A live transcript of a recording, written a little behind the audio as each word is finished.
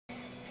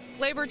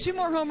Gleyber, 2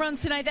 more home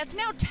runs tonight. That's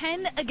now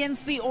 10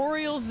 against the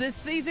Orioles this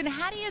season.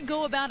 How do you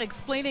go about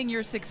explaining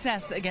your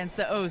success against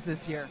the O's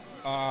this year?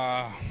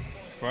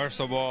 First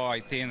of all,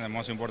 I think the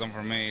most important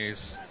for me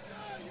is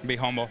be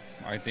humble.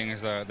 I think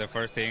it's the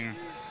first thing.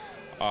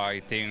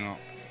 I think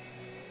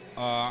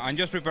and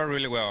just prepare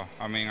really well.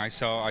 I mean, I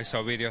saw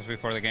videos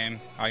before the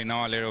game. I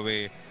know a little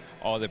bit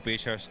all the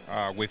pitchers.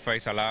 We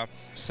face a lot,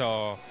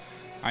 so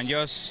and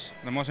just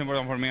the most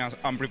important for me is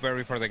I'm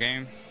prepared for the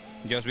game.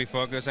 Just be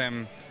focused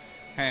and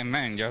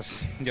man,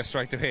 just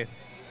try to hit.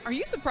 Are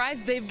you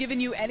surprised they've given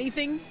you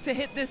anything to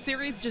hit this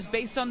series just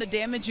based on the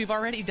damage you've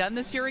already done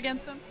this year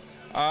against them?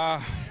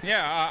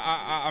 Yeah,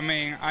 I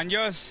mean,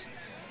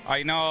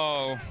 I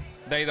know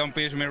they don't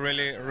pitch me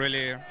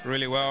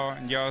really well.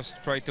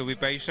 Just try to be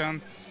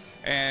patient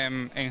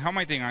and have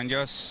my thing and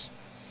just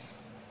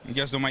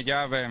do my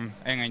job and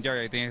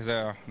enjoy. I think is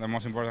the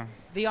most important.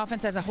 The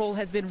offense as a whole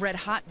has been red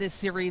hot this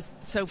series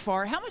so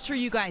far. How much are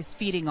you guys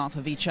feeding off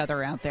of each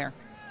other out there?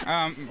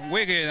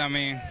 We're good. I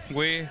mean,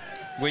 we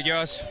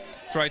just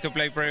try to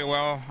play pretty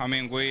well. I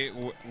mean,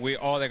 we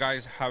all the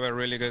guys have a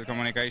really good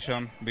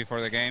communication before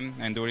the game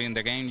and during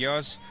the game.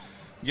 Just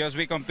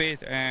we compete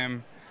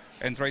and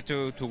try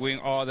to win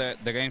all the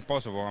games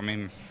possible. I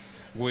mean,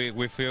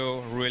 we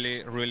feel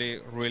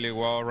really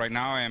well right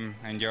now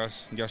and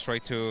just try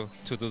to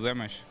do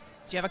damage.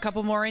 Do you have a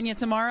couple more in you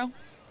tomorrow?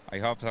 I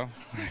hope so.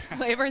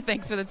 Gleyber,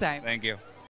 thanks for the time. Thank you.